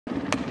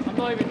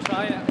not even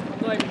trying it.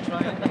 I'm not even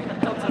trying it.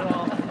 Not at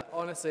all.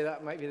 Honestly,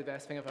 that might be the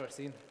best thing I've ever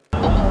seen.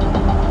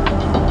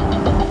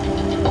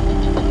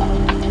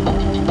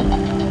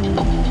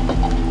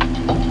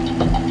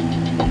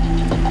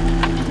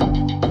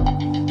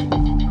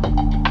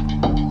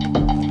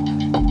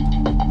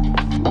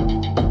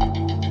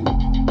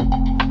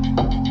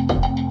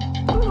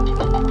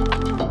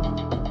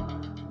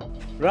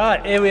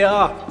 Right, here we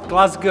are,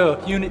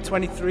 Glasgow, Unit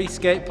 23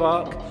 skate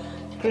park.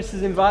 Kriss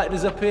has invited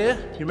us up here.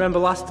 You remember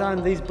last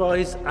time these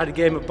boys had a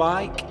game of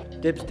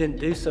bike? Dibs didn't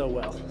do so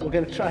well. We're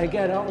going to try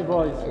again, aren't we,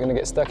 boys? We're going to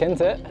get stuck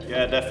into it.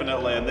 Yeah,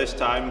 definitely. And this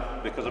time,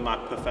 because of my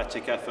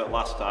pathetic effort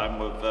last time,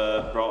 we've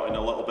brought in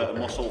a little bit of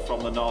muscle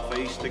from the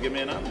northeast to give me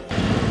an hand.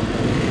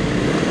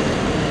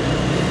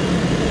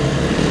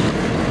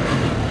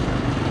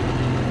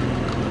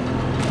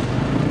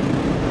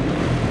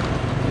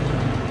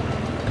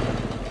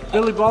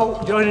 Billy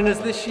Bolt joining us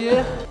this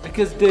year.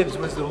 Because Dibs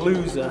was the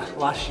loser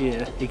last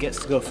year, he gets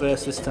to go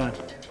first this time.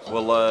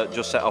 We'll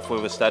just set off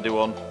with a steady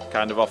one,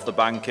 kind of off the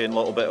banking, a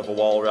little bit of a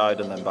wall ride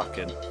and then back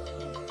in.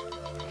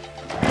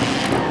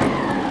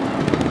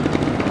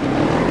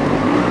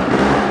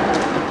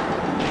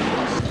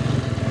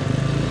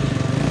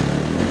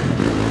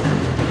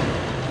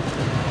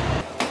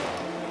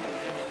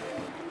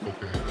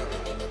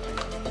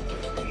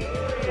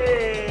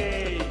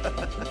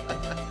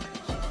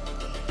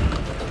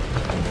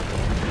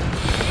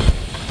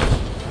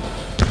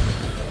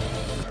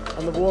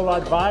 On the wall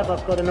ride vibe,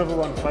 I've got another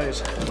one,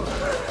 please.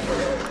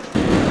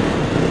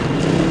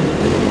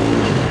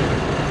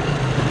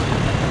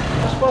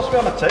 I'm supposed to be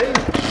on a team.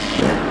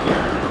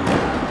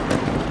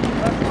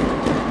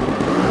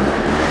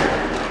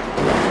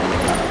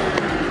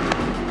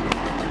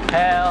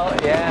 Hell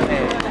yeah,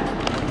 mate.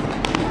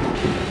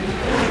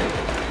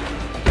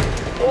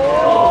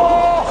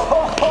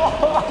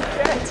 Oh,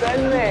 get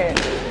in, mate.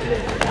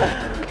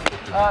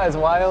 That is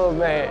wild,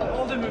 mate. I'm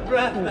holding my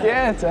breath, mate.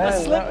 Get in. I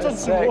slipped on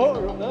some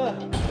water up there.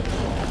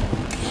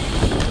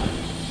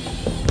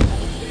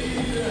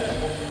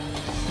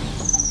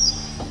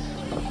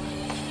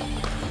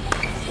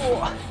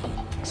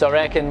 So I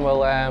reckon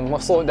we'll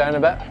slow it down a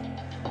bit.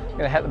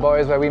 Gonna hit the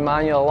boys where we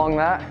manual along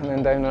that and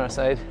then down on our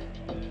side.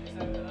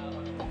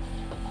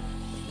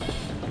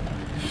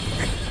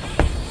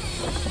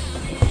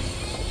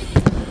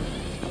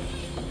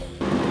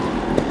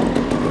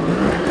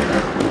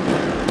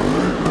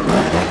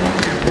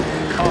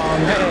 Oh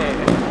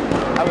mate,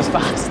 that was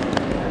fast.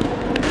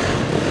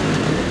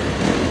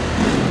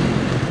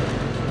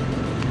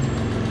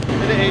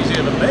 Did it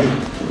easier than me?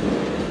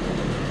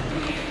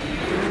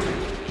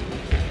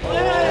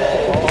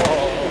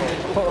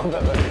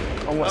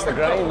 Almost the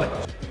grind.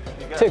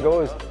 2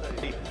 goes.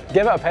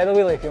 Give it a pedal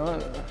wheelie if you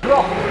want.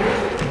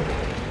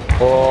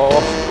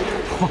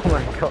 Oh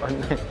my god,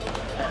 mate.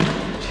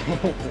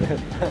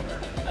 Jesus.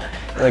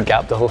 Really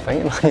gapped the whole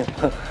thing.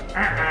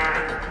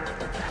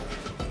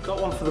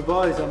 Got one for the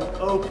boys. I'm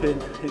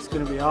hoping it's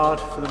going to be hard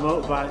for the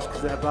motorbikes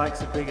because their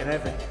bikes are big and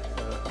heavy.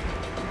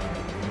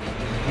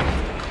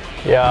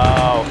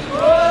 Yo.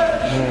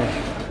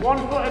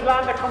 One-footed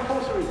lander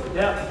compulsory.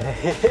 Yeah.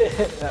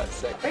 That's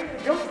sick. I think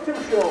the jump's too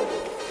short.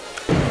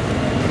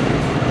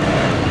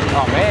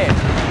 Oh man.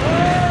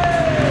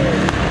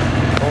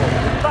 Oh.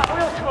 That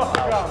wheel's come off the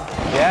ground.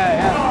 Yeah,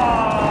 yeah. Oh,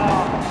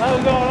 that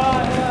was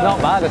alright. Yeah.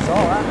 Not bad at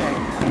all, that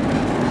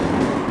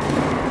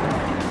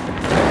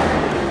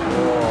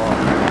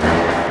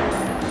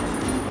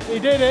mate. He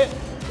did it.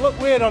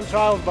 Looked weird on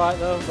trials bike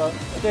though, but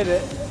I did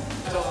it.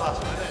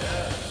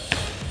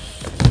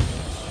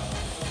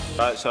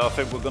 Right, so I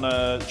think we're going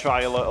to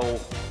try a little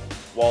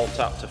wall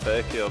tap to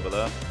fakie over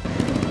there.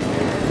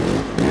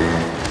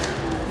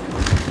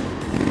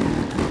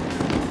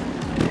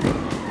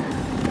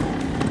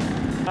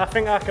 I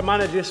think I can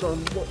manage this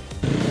one.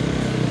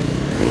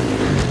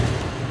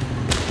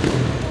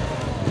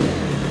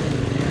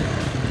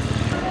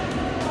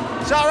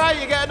 It's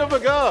alright, you get another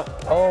go.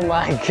 Oh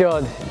my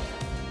god.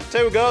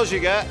 2 goes you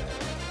get.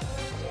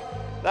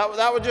 That was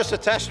just a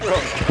test run.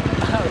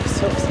 That was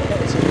so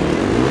sketchy.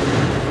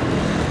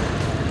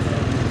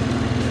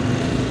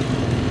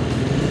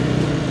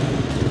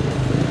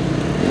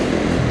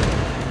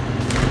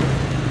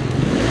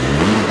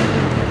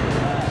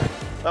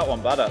 That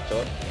one bad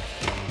actually.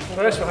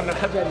 First one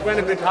went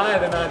a bit higher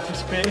than I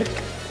anticipated.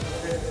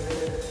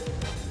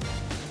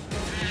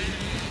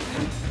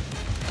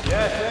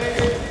 Yes,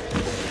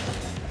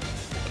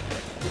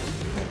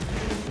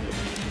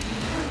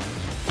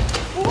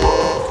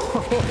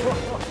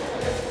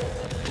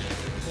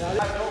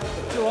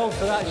 Too old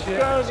for that shit.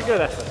 that was a good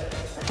effort.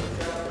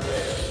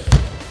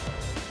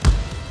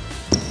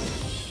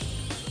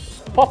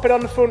 Pop it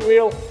on the front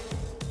wheel.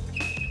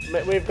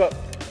 We've got,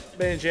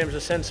 me and James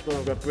are sensible,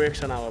 we've got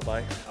brakes on our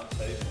bike.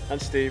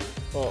 And Steve.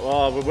 We've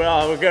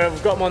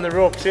got them on the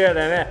ropes here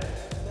then, eh?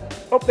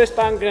 Up this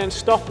bank and then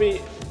stop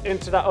me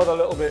into that other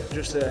little bit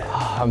just there.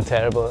 Oh, I'm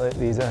terrible at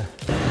these.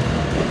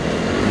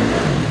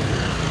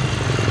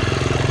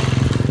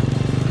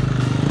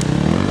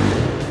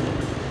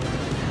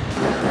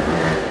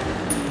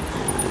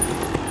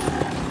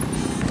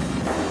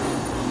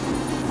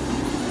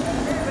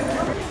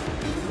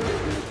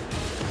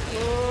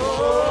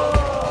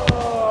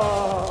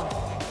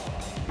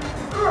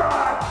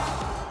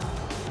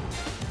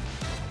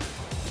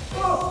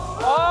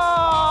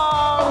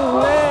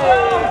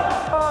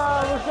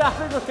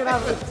 I think we can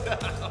have it.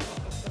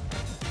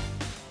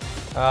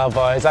 Oh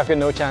boys, I've got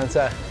no chance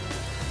there.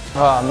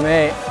 Oh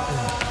mate.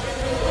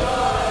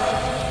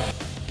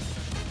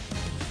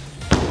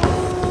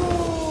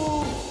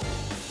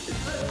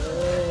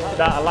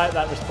 I like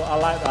that. I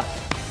like that.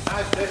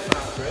 Nice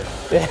dismount, Chris.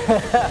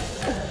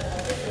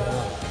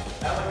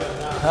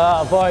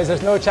 Oh boys,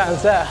 there's no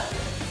chance there.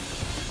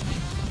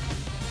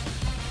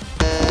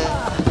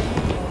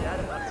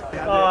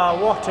 Oh,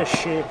 what a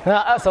shame.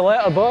 That's a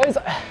letter, boys.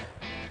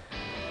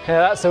 Yeah,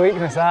 that's the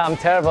weakness. I'm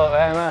terrible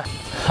at them.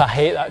 I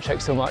hate that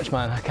trick so much,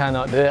 man. I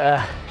cannot do it.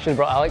 Should have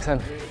brought Alex in.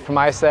 For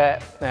my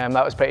set, that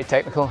was pretty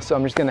technical, so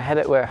I'm just going to hit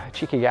it with a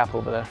cheeky gap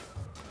over there.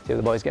 See how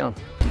the boys get on.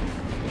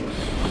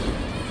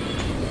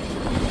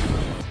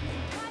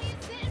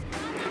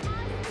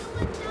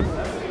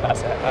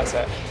 That's it, that's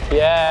it.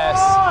 Yes!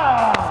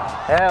 Oh!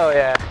 Hell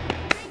yeah.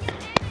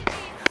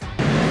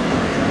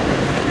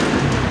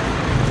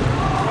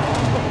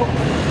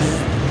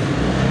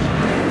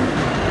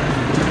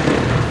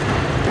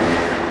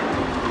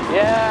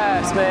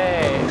 Yes,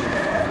 mate!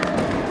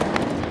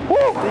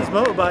 Woo! These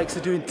motorbikes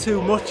are doing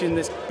too much in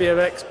this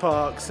BMX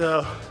park,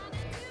 so I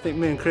think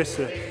me and Chris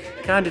are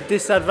kind of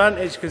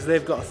disadvantaged because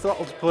they've got a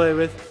throttle to play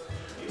with,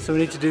 so we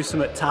need to do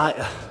something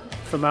tighter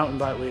for mountain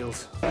bike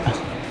wheels.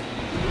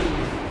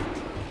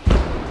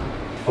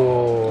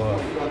 Oh.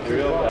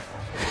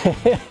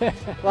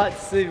 I'd like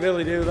to see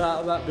Billy do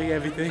that big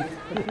heavy thing.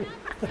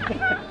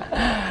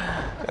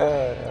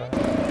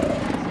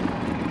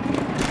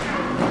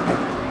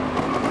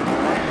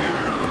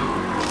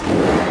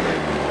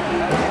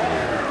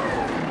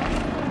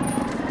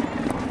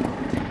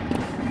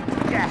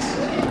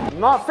 Yes! I'm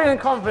not feeling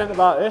confident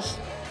about this,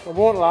 I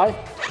won't lie.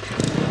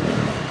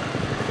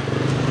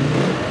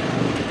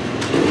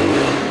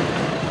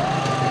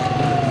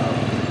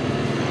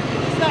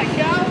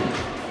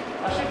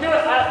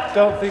 I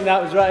don't think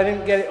that was right. I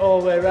didn't get it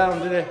all the way around,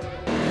 did I?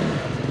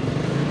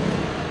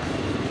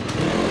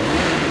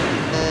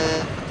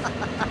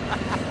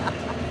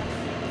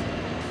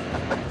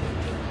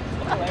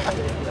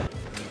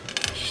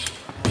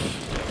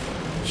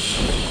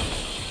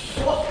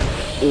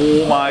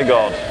 Oh my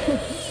God.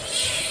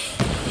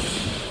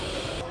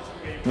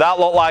 That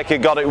looked like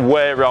it got it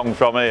way wrong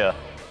from here.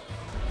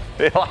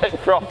 It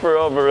like proper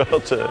over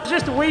rotated. It's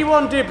just a wee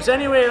one, Dibs,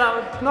 anyway.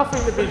 That was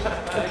nothing to be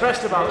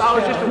impressed about. That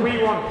was just a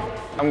wee one.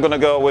 I'm going to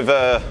go with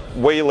a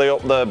wheelie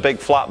up the big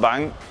flat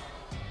bank,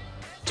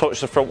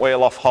 touch the front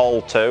wheel off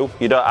hole 2.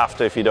 You don't have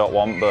to if you don't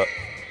want, but...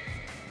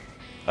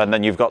 And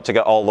then you've got to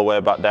get all the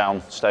way back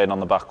down, staying on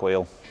the back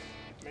wheel.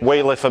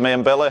 Wheelie for me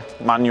and Billy,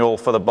 manual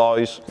for the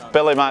boys.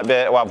 Billy might be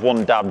able to have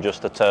one dab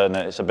just to turn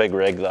it. It's a big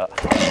rig, that.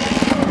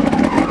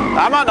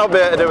 I might not be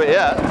able to do it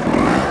yet.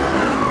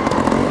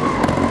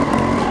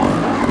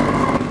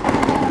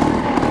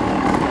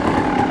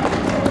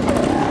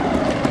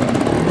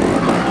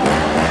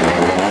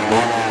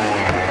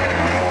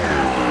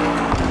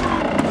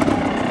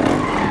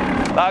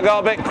 That got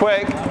a bit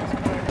quick.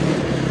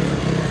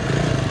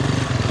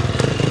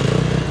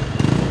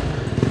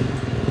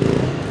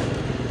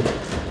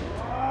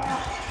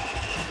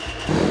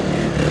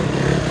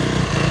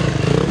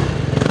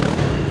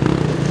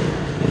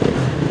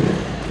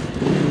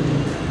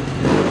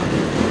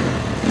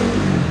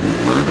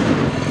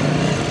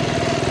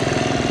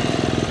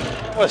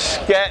 That was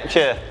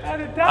sketchy.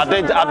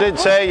 I did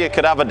say you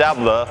could have a dab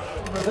though.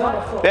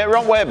 Yeah,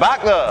 wrong way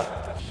back though.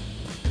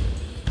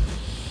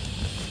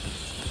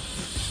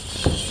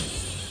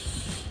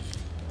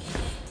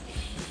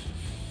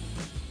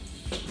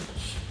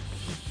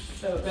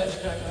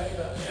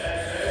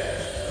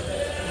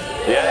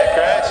 Yeah,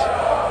 Chris.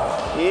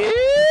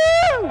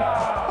 Yeah.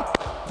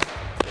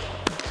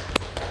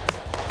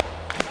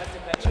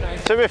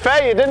 To be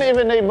fair, you didn't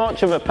even need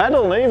much of a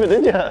pedal neither,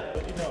 did you?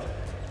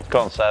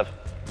 Go on, Sev.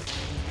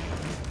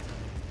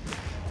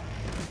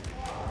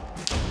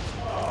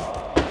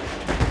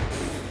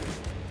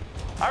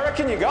 I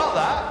reckon you got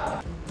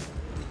that.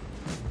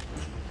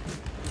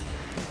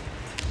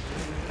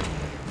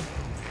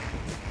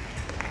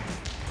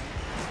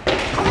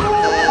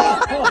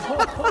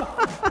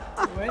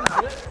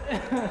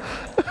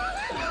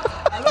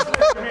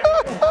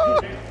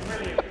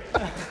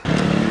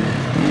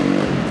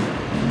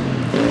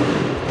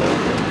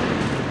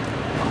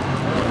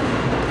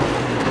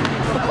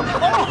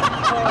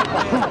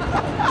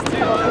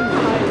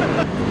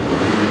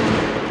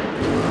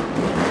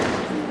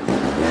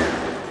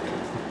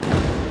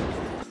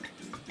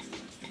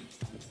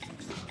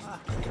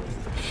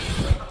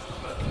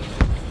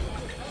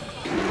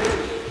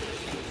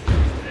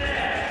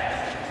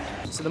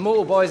 So the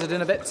motor boys are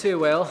doing a bit too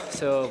well,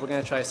 so we're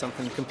going to try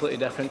something completely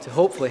different to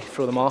hopefully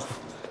throw them off.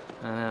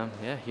 Yeah,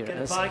 here it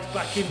is. Get the bikes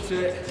back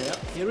into it. Yeah,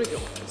 here we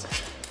go.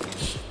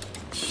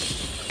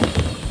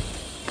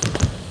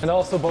 And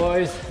also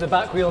boys, the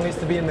back wheel needs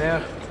to be in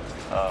there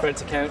for it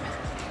to count.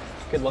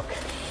 Good luck.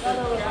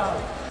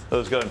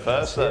 Who's going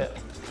first then?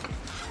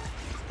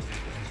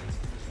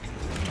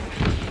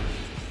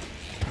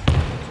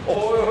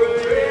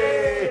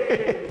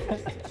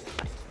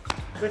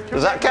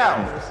 Does that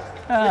count?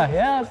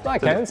 Yeah,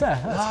 that counts.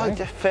 That's fine.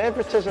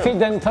 Favouritism. Feet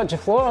didn't touch the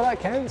floor, that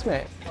counts,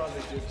 mate.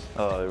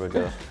 Oh, here we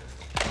go.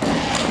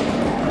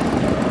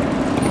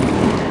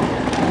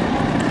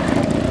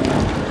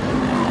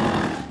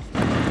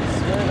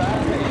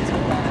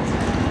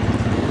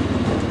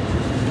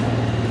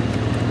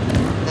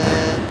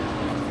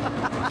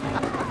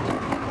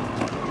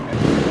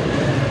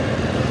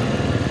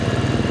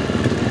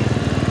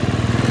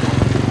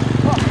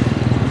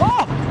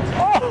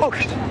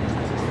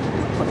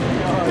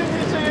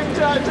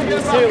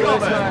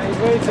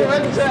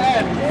 End to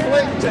end,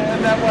 flicked it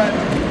and then went.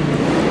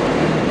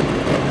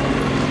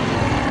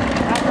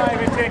 I'm not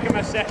even taking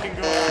my second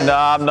goal. No,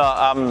 I'm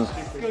not.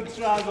 Good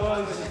try,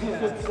 boys.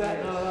 Good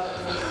set.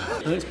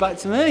 And it's back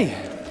to me.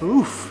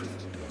 Oof.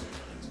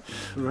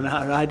 Run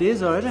out of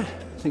ideas already. I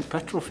think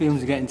petrol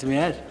fumes are getting to my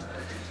head.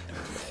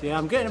 Yeah,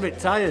 I'm getting a bit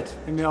tired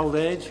in my old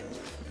age.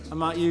 I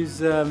might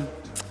use a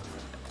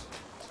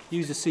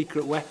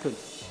secret weapon.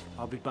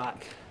 I'll be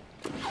back.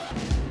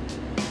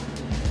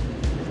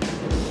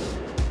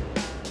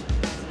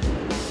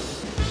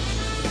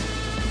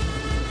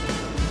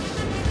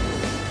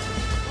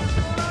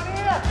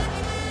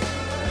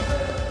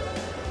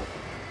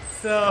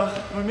 So,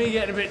 with me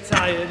getting a bit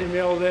tired in my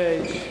old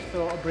age,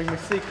 thought I'd bring my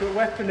secret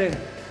weapon in.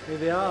 Here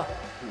they are.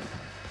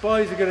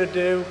 Boys are going to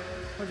do,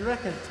 what do you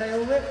reckon,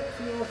 tail whip if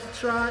you want to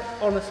try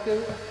on a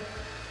scooter?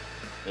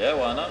 Yeah,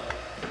 why not?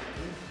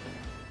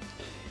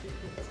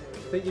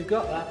 Think you've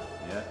got that?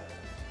 Yeah.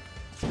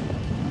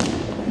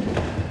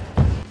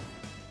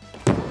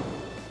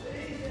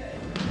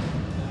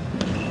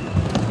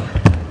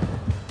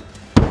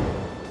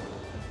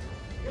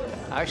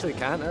 I actually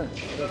can't, I don't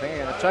think I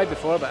can. I've tried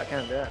before, but I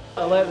can't do it.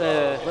 I'll let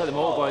the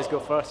motor boys go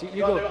first. You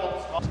go.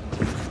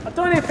 I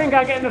don't even think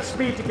I get enough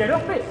speed to get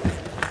up it.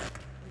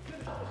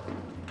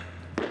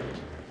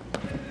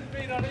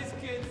 Being on his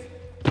kids.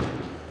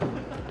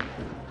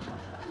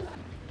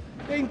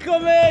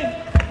 Incoming!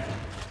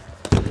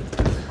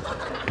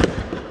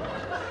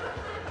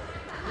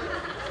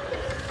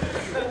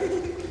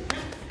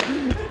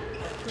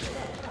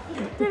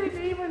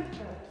 Didn't even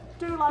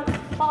do like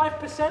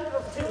 5%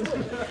 of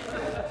tilting.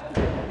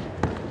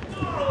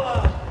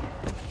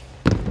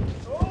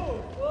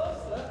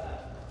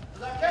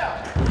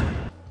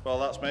 Well,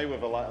 that's me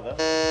with a lighter there.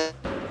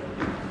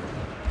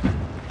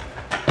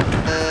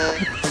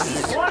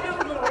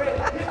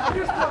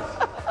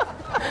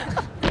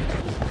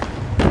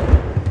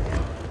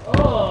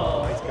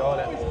 Oh, he's got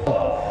it.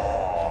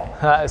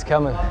 That is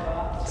coming.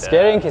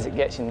 Scary in case it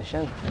gets you in the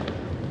shin.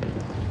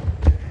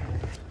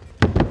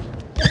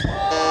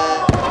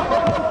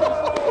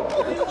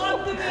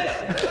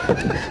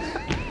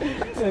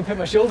 Let me put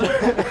my shoulder.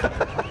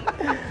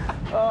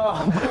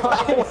 Oh,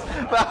 boys.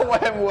 That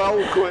went well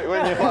quick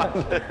when you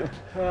landed.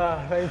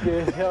 Oh, thank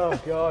you. Oh,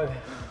 God.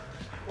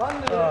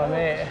 Oh,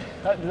 mate.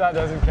 That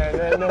doesn't count.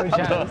 There's no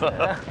chance.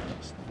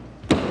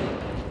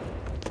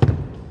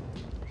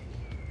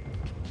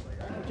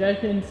 Do you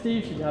reckon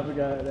Steve should have a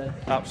go at this?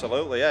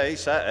 Absolutely, yeah, he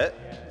set it.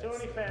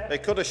 He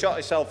could have shot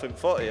himself in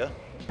foot here.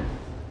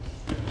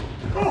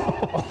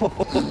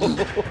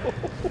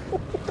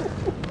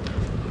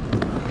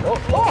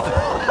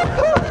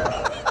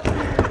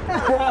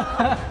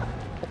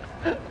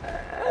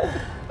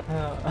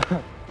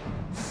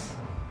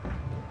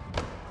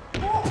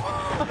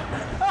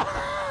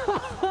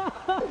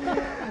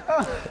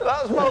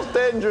 That's the most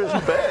dangerous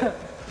bit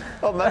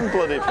on them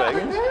bloody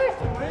things.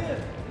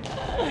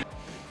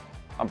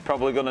 I'm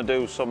probably going to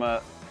do something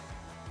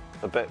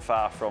a bit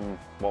far from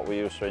what we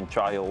used to in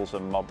trials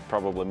and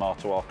probably more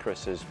to our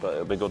Chris's, but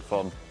it'll be good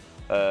fun.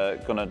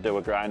 Going to do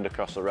a grind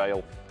across the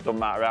rail. Doesn't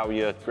matter how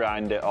you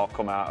grind it or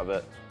come out of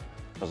it,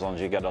 as long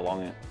as you get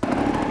along it.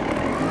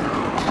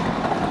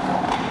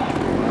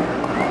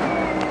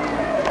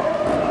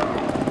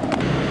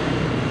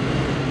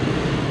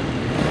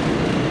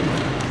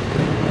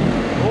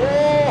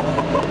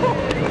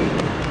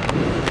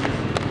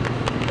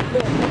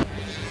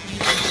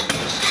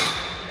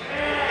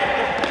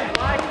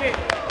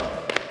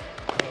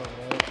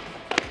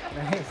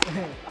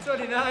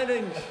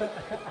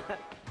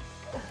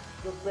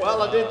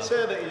 Well, I did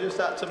say that you just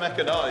had to make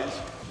a noise.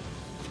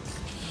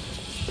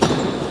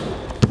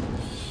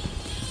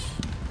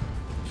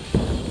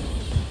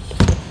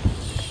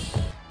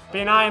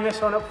 Been eyeing this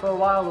one up for a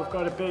while. We've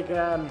got a big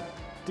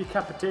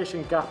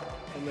decapitation gap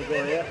on the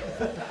go here.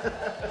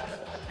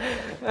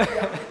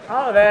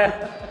 Out of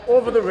there,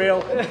 over the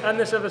rail, and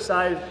this other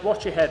side.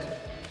 Watch your head.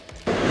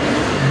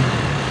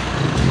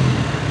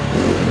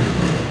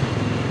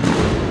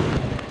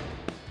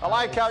 I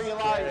like how you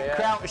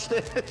crouched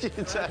in as you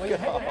take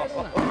off.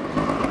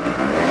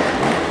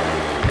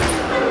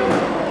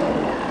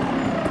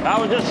 I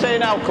was just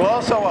seeing how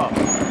close I was.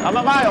 I'm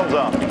a miles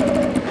off.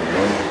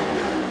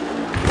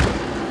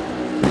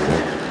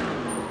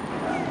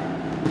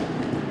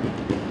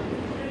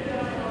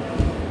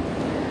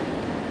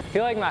 I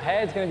feel like my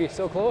head's going to be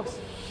so close.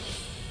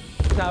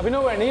 Nah, we're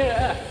nowhere near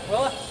it,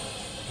 will it?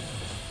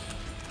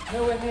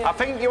 Nowhere near. I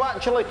think you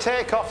actually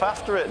take off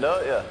after it,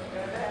 don't you?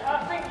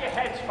 I think your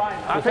head's fine.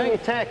 I think you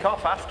take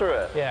off after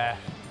it. Yeah.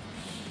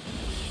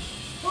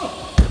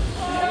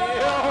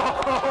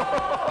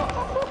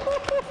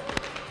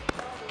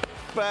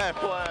 Fair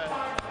play.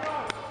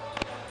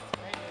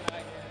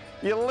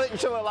 You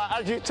literally, like,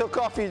 as you took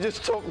off, you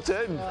just tucked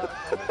in.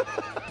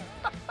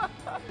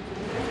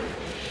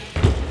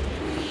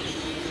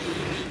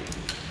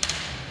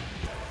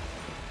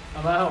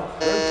 I'm out.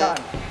 Good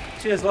time.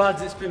 Cheers,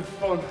 lads. It's been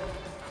fun.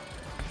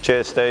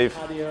 Cheers, Steve.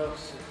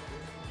 Adios.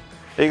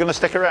 Are you going to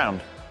stick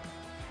around?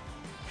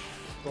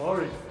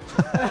 Boring.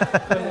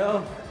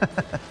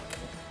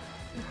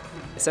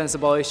 Since the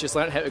boys just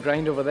learnt how to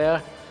grind over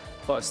there,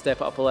 thought I'd step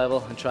it up a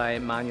level and try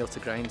manual to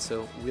grind,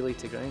 so wheelie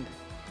to grind.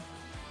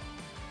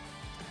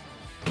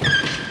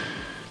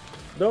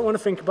 Don't want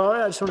to think about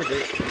it, I just want to do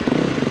it.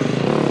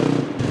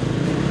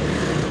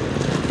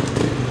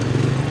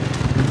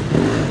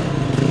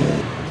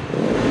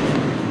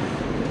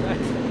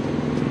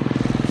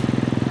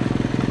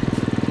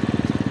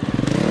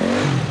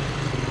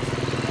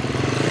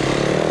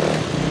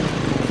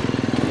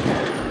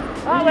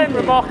 That went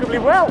remarkably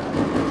well.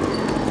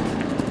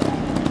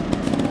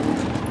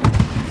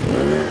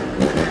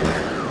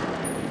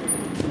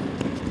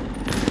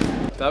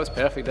 That was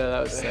perfect there,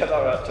 that was sick.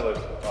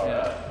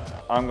 Alright.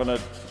 I'm going to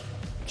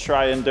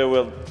try and do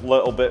a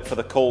little bit for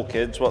the cool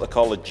kids, what they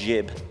call a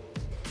jib.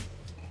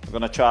 I'm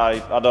going to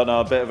try, I don't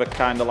know, a bit of a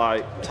kind of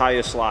like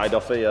tyre slide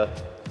off here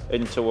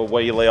into a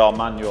wheelie or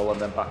manual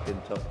and then back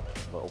into a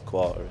little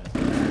quarter.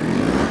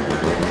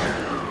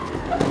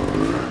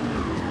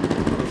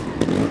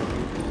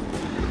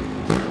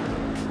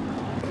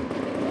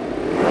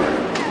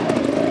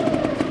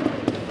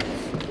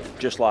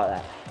 Just like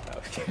that.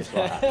 Just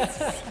like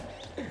that.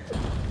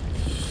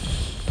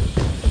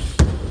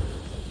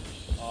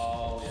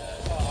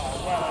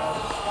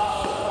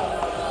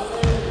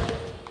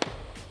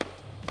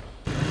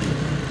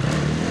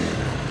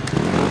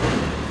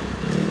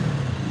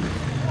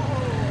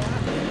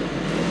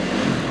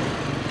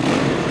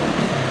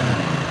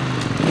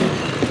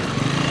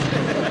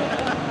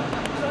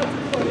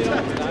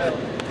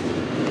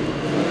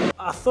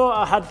 I thought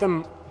I had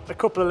them a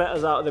couple of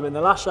letters out of them in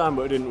the last round,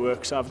 but it didn't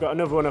work, so I've got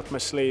another one up my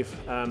sleeve.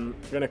 I'm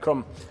going to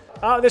come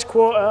out of this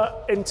quarter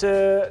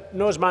into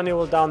nose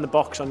manual down the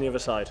box on the other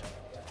side.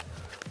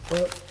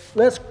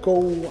 Let's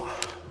go.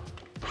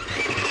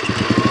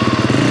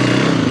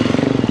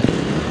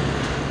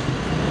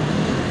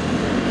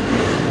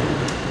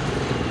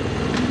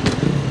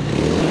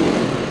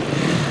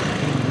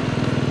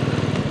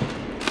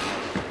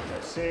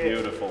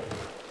 Beautiful.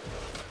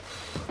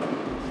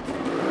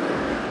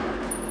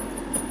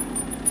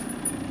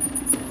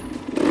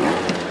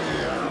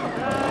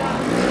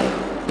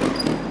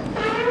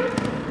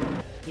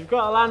 You've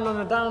got to land on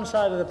the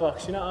downside of the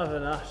box, you're not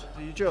having that.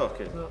 Are you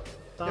joking? No,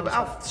 Yeah, but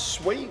how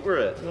sweet were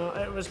it? no,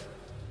 it was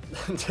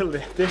until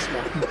this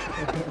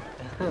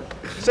one.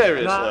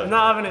 Seriously?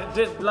 Not having it.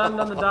 Did land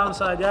on the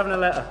downside, you're having a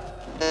letter.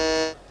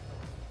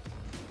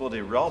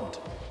 Bloody robbed.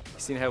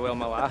 You've seen how well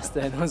my last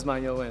nose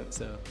manual went,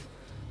 so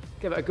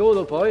give it a go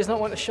though, boys. Not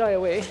want to shy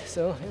away,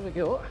 so here we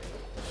go.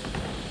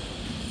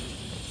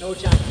 No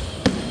chance.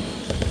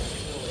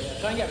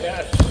 Try and get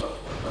better.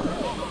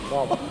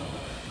 Wow.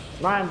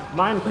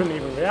 Mine couldn't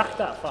even react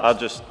that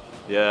fast.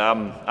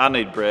 I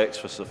need brakes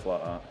for stuff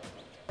like that.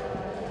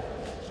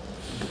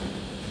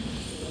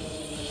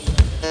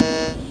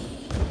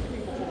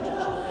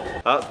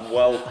 That's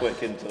well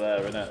quick into there,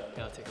 isn't it?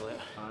 Yeah, I'll take a letter.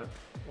 Right.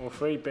 All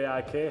three,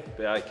 B.I.K.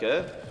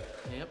 B.I.K.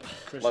 Yep.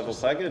 Level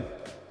pegging.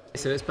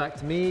 So it's back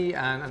to me,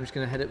 and I'm just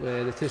going to hit it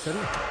with the 270.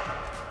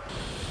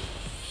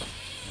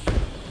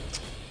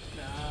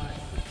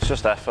 It's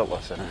just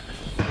effortless, isn't it?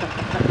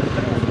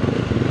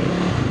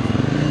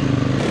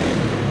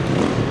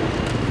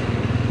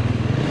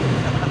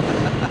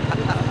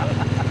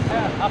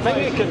 I think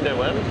you can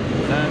do him.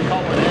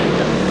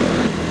 Combination.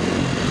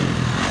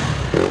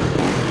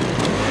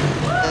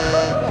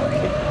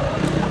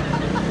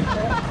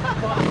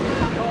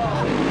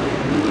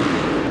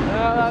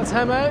 That's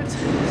him out.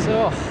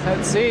 So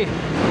let's see.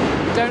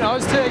 Down to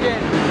us two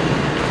again.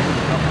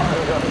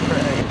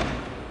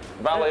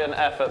 Valiant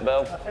effort,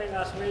 Bill. I think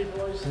that's me,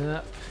 boys.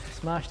 Yeah,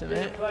 smashed it,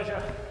 It's a mate.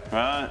 pleasure.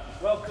 Right.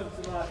 Welcome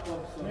to my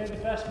club. May the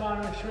best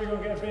man, and should we go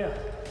and get a beer?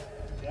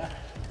 Yeah.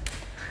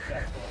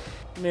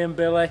 Me and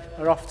Billy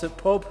are off to the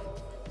pub.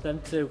 Them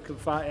two can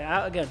fight it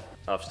out again.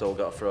 I've still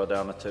got to throw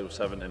down a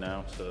 270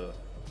 now, so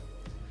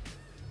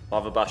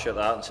I'll have a bash at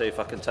that and see if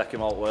I can take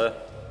him all the way.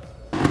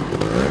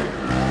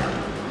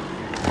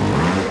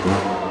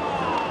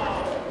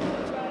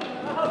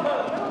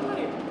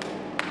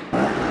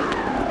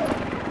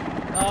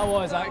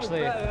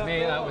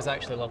 That was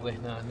actually lovely.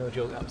 No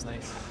joke, that was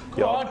nice.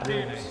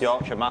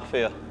 Yorkshire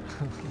Mafia.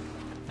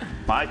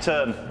 My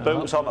turn.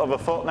 Boots on other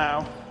foot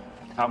now.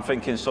 I'm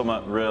thinking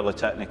something really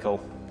technical.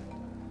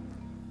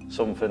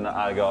 Something that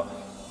I got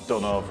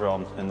done over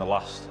on in the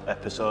last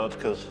episode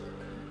because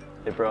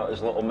he brought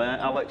his little mate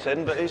Alex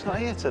in, but he's not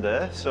here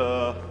today,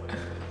 so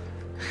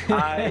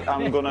I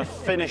am going to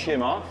finish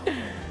him off.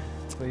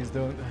 Please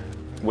don't.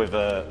 With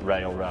a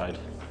rail ride.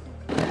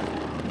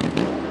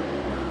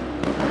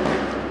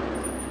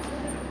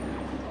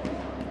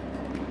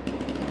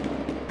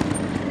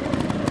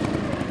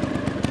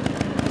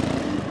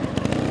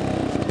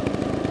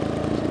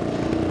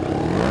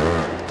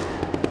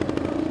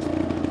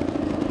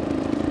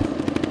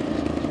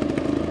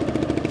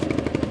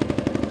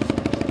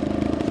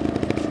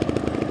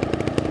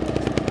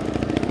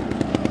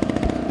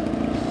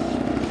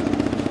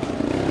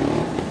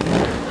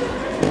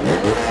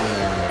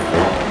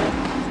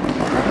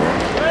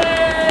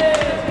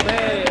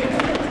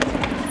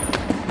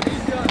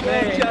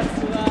 mate. chance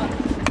for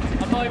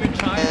that. I'm not even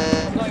trying.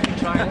 I'm not even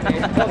trying,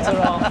 mate. Gloves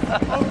are off.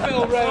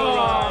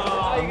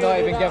 I'm not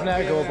even giving it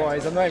a go,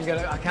 boys. I'm not even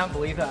gonna. I can't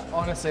believe that.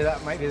 Honestly,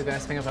 that might be the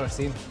best thing I've ever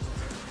seen.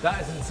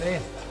 That is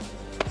insane.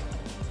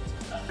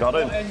 Got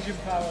him. Engine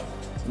power.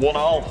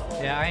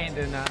 1-1. Yeah, I ain't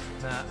doing that.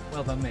 Nah,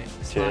 well done, mate.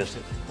 Cheers. Smashed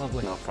it.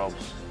 Lovely. No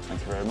problems. Thank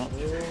you very much.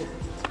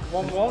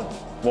 1-1.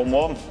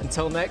 1-1.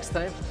 Until next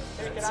time.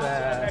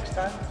 Next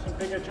time, some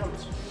bigger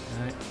jumps.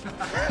 Right.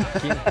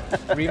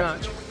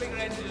 Rematch.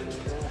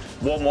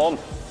 1-1.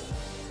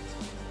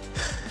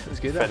 It was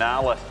good. Though.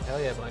 Finale.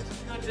 Hell yeah, boys.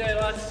 Good day,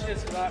 lads.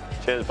 Cheers for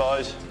that. Cheers,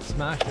 boys.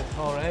 Smashed it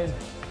all round.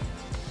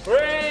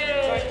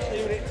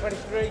 Unit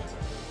 23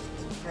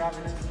 for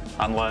having us.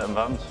 And Leighton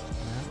Vans.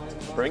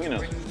 Bringing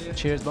us.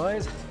 Cheers,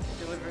 boys.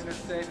 Delivering us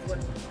safely.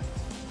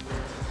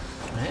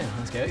 Right,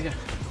 let's get out of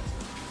here.